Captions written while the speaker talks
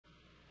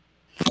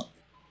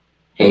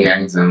Hey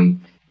guys,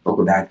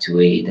 welcome back to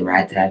the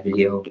Rat Tab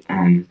video.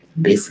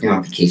 Basically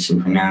on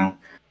vacation for now.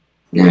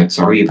 No,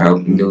 sorry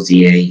about no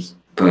ZA,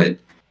 but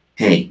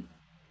hey,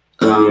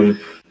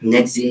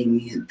 next ZA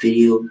music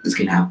video is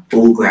gonna have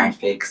full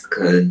graphics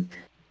because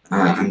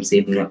I'm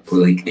saving up for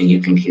like a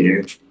new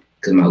computer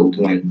because my old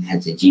one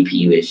has a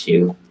GPU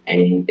issue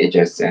and it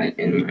just said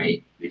in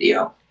my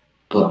video.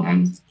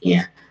 But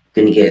yeah,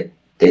 gonna get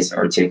this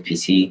RTX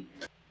PC.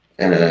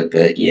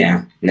 But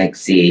yeah,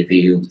 next ZA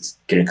video is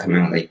gonna come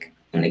out like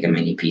on like a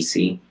mini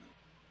PC.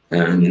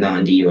 Not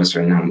in the US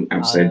right now, I'm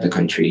outside the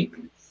country.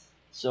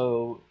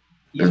 So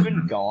he's But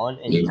been gone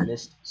and he's yeah,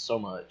 missed so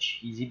much.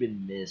 He's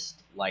even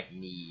missed like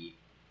me,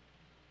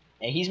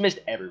 and he's missed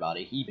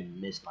everybody. He even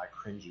missed my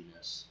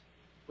cringiness,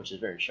 which is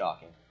very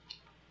shocking.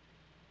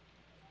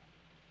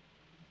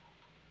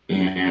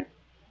 yeah,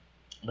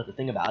 But the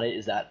thing about it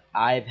is that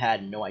I've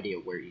had no idea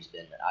where he's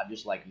been. I've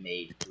just like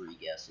made 3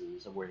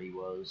 guesses of where he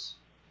was,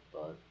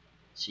 but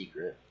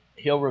secret.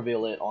 He'll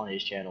reveal it on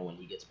his channel when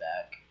he gets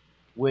back,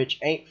 which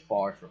ain't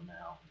far from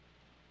now.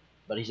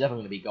 But he's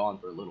definitely gonna be gone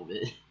for a little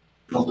bit.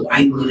 oh,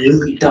 I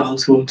literally thought I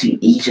was going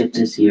to Egypt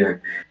this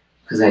year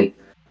because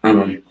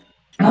um,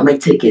 on my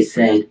ticket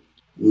said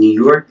New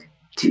York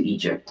to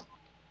Egypt.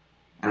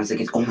 I was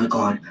like, oh my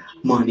god,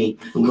 mommy,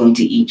 I'm going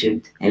to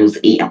Egypt, and it was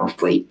an 8 hour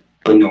flight.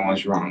 But no, I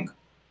was wrong.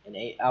 An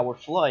 8 hour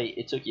flight,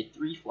 it took you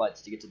 3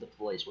 flights to get to the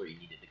place where you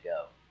needed to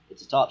go.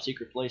 It's a top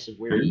secret place of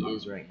where he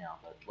is right now,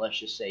 but let's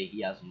just say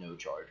he has no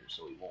charger,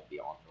 so he won't be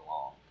on for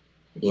long.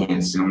 Yeah,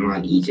 so I'm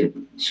not Egypt.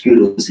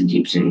 Screw those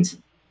Egyptians.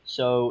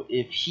 So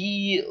if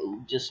he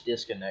just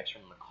disconnects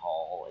from the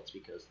call, it's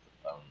because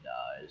the phone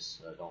dies.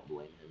 So don't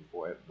blame him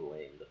for it.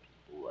 Blame the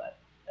people at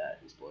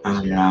his place.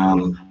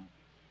 No.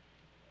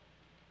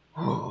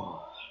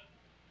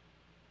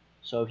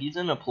 So he's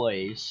in a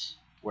place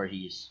where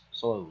he's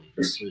slowly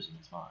losing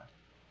his mind.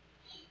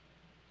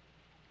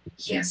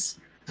 Yes.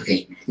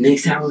 Okay,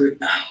 next hour.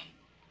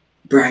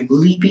 Brian,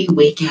 will he be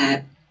awake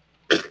at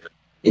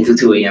until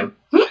 2 a.m.?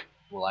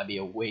 Will I be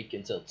awake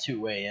until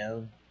 2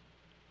 a.m.?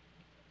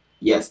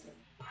 Yes.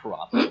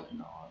 Probably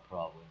not.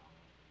 Probably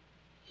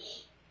not.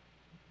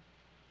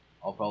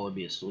 I'll probably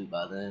be asleep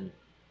by then.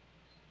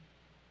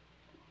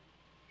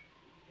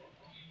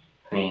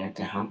 Hey, what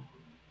the hell?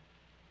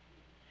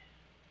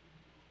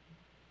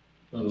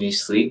 Let me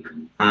sleep.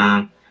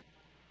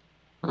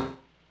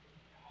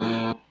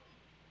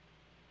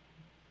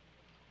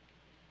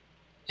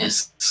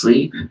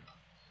 Sleep.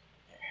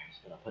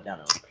 Just gonna put down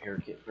a repair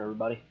kit for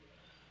everybody.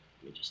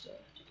 Let me just do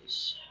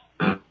this.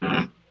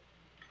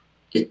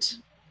 It's.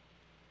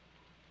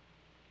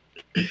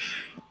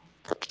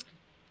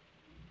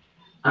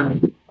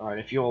 Alright,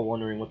 if you're all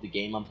wondering what the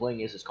game I'm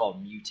playing is, it's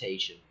called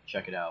Mutation.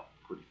 Check it out.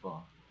 Pretty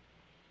fun.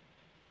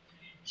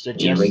 So Yeah,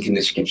 just link in the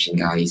description,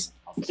 guys.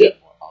 I'll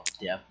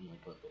definitely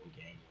put the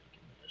game link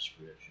in the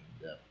description.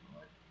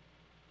 Definitely.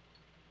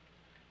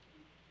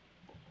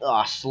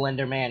 Ah,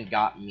 Slender Man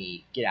got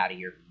me. Get out of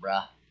here,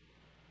 bruh.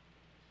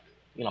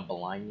 You gonna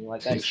blind me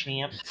like that,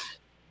 champ?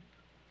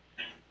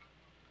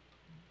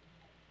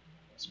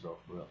 This bro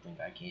for real think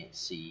I can't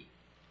see.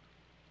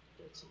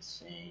 That's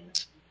insane.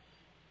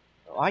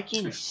 Oh, I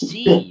can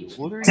see.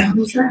 What are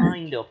you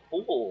trying to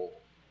pull?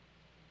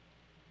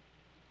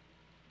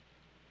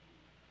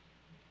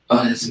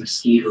 Oh, that's a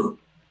mosquito.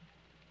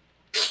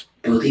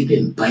 Bro, they've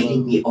been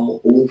biting me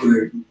all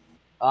over.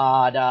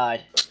 Ah, I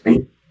died. I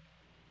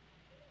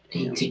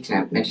need to take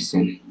that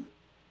medicine.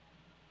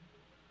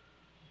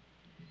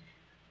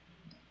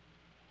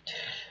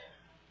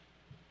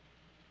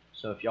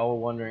 So if y'all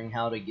were wondering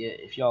how to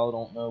get, if y'all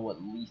don't know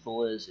what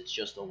lethal is, it's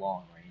just a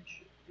long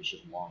range. It's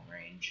just long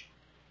range.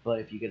 But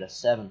if you get a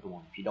 7th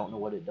one, if you don't know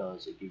what it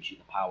does, it gives you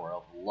the power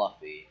of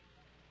Luffy.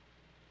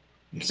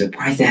 I'm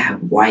surprised I have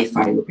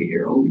Wi-Fi over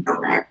here. Holy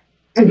crap.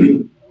 Well, I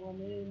mean,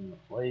 the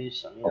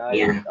place, I mean,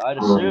 Yeah. I'd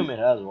assume it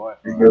has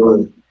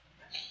Wi-Fi.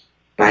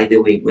 By the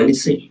way, when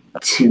it's like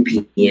 2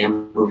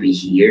 p.m. over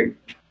here,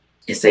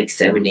 it's like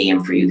 7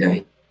 a.m. for you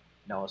guys.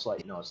 No, it's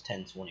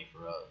 10:20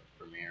 for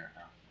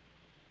America.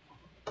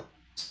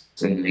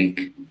 So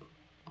like,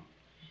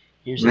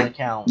 Here's an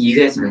account. you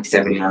guys are like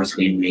 7 hours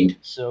behind.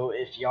 So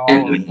if y'all,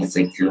 And it's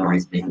like 2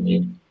 hours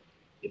behind.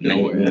 if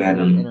y'all were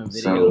ever in a video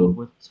So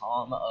with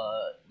Tom,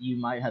 you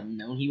might have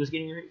known he was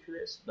getting ready for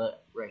this,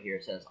 but right here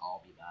it says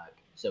I'll be back.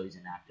 So he's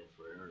inactive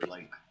for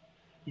like,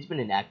 he's been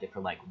inactive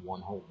for like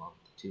 1 whole month,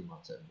 2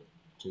 months at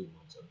 2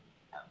 months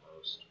at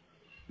most.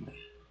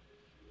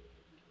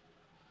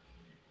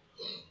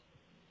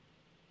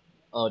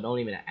 Oh, don't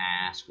even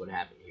ask what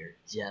happened here.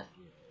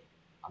 Definitely,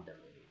 I'm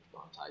definitely being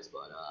traumatized,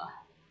 but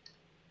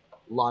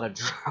a lot of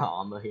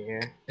drama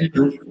here.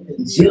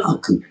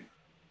 yuck.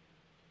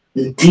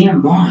 The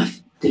damn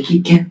moth. They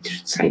keep getting their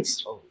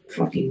sites. Oh,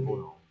 Fucking. hold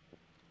on.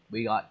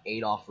 We got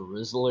Adolf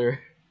Rizzler.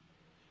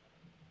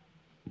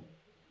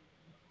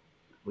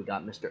 We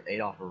got Mr.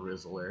 Adolf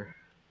Rizzler.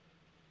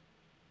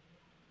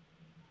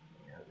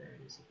 Yeah, there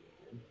it is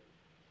again.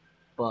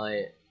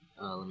 But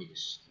let me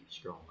just keep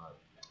scrolling up.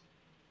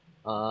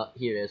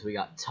 Here it is. We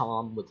got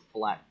Tom with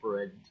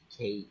flatbread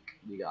cake.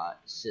 We got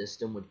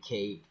System with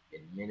cake.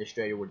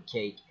 Administrator with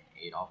cake.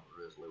 And Adolf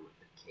Rizzler with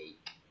the cake.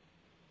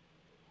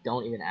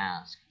 Don't even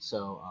ask.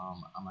 So,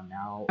 I'm gonna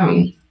now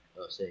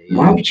say.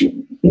 Why would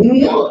you?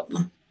 What?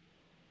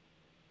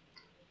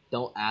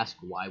 Don't ask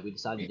why we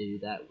decided to do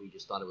that. We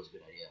just thought it was a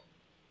good idea.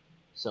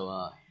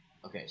 So,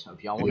 okay. So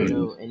if y'all want to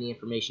know any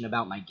information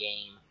about my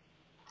game,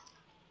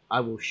 I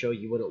will show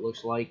you what it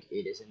looks like.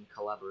 It is in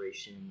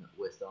collaboration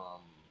with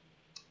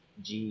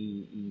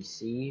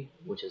GEC,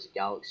 which is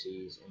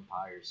Galaxy's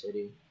Empire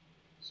City.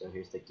 So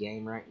here's the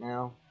game right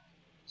now.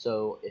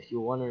 So if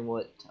you're wondering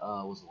what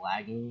was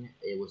lagging,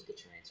 it was the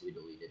train, so we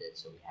deleted it.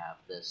 So we have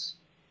this.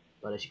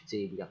 But as you can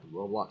see, we got the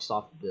Roblox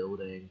soft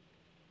building.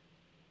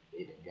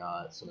 We even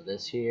got some of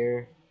this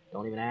here.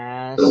 Don't even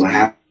ask. So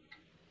I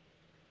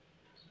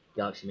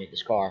Galaxy made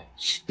this car.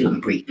 I'm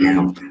breaking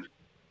out.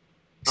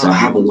 So I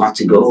have a lot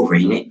to go over,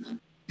 ain't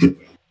it?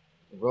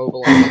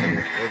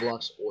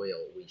 Roblox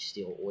oil. We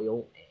steal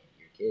oil and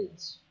your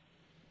kids.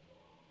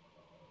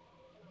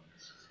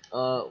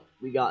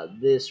 We got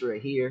this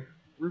right here.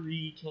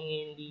 Free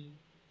candy.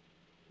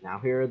 Now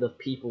here are the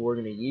people we're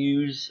gonna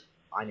use.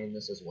 I'm in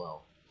this as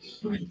well.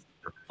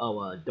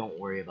 Oh, don't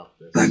worry about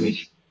this.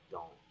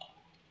 Don't.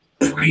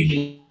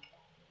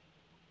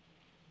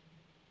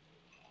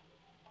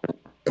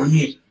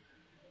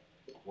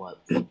 What?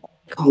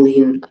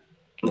 Colleen,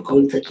 I'm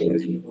calling to the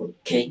interview,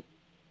 okay?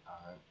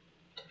 Alright.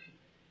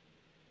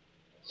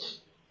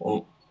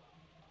 Oh,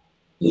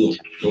 yeah,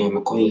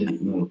 I'm calling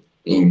you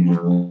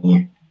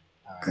in,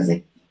 because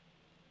I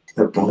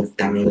took both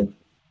down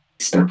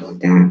stuff like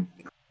that.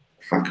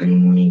 Fucking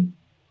annoying.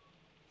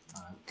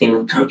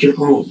 Damn, charge your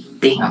phone.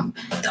 Damn,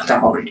 that's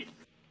hard.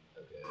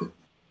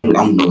 Okay.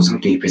 Almost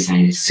on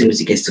 3%. As soon as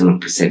it gets to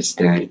 1%, it's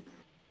dead.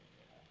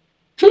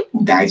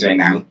 Dies right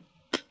now.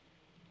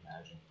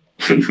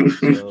 Imagine.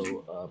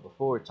 So,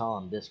 before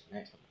Tom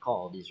disconnects from the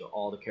call, these are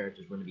all the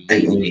characters we're going to be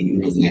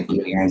using. Thank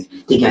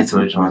you guys so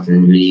much for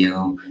watching the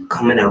video.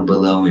 Comment down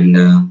below and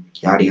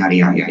yada yada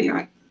yada yada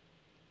yada.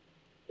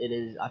 It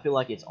is. I feel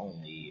like it's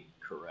only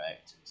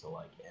correct to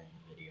like end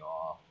the video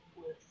off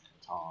with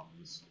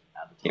Tom's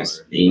avatar.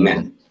 Yes,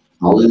 amen.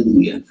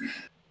 Hallelujah.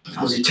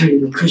 I was a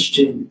terrible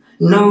Christian.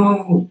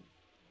 No.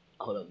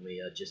 Hold up, let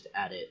me just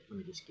add it. Let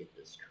me just get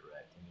this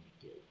correct. I need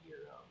to get your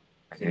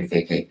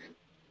Okay.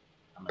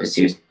 But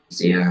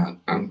seriously,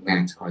 I'm gonna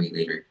have to call you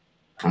later.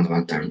 Talk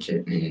about dumb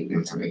shit, and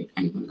I'm sorry.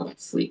 I'm gonna go back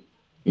to sleep.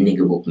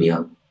 Nigga woke me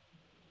up.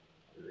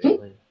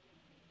 Really?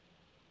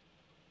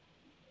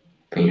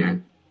 Yeah.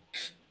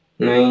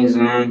 Nice,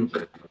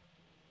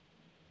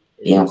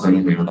 yeah, I'm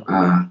calling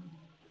now.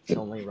 It's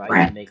only right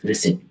Brad, to make.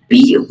 listen,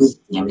 be awake,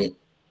 damn it.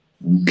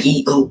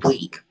 Be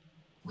awake.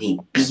 Wait,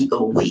 be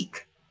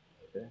awake.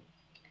 Okay.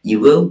 You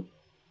will?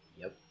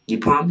 Yep. You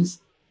promise?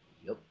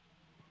 Yep.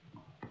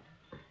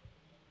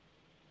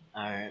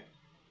 Alright.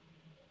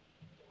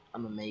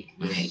 I'm gonna make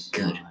this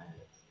Okay, good. my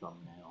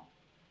thumbnail.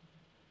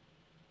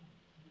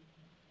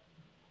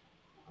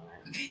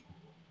 Alright. Okay.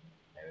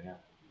 There we go.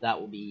 That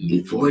will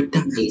be Before it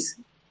dies.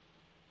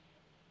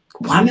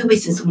 Why am I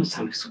wasting so much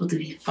time? I'm supposed to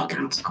be fucking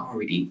on this call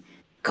already.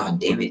 God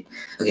damn it.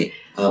 Okay,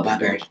 bye,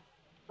 Barrett.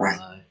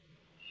 Bye.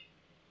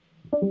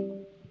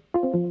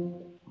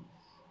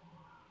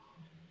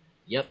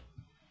 Yep.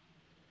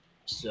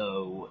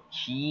 So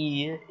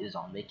he is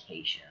on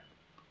vacation.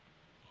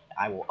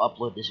 I will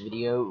upload this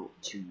video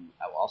to.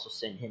 I will also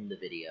send him the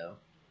video.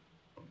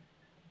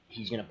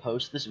 He's gonna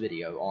post this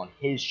video on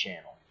his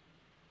channel.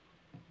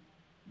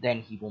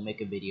 Then he will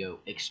make a video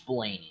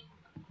explaining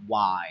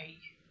why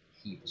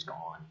he was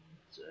gone.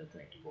 So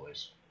thank you,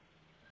 boys.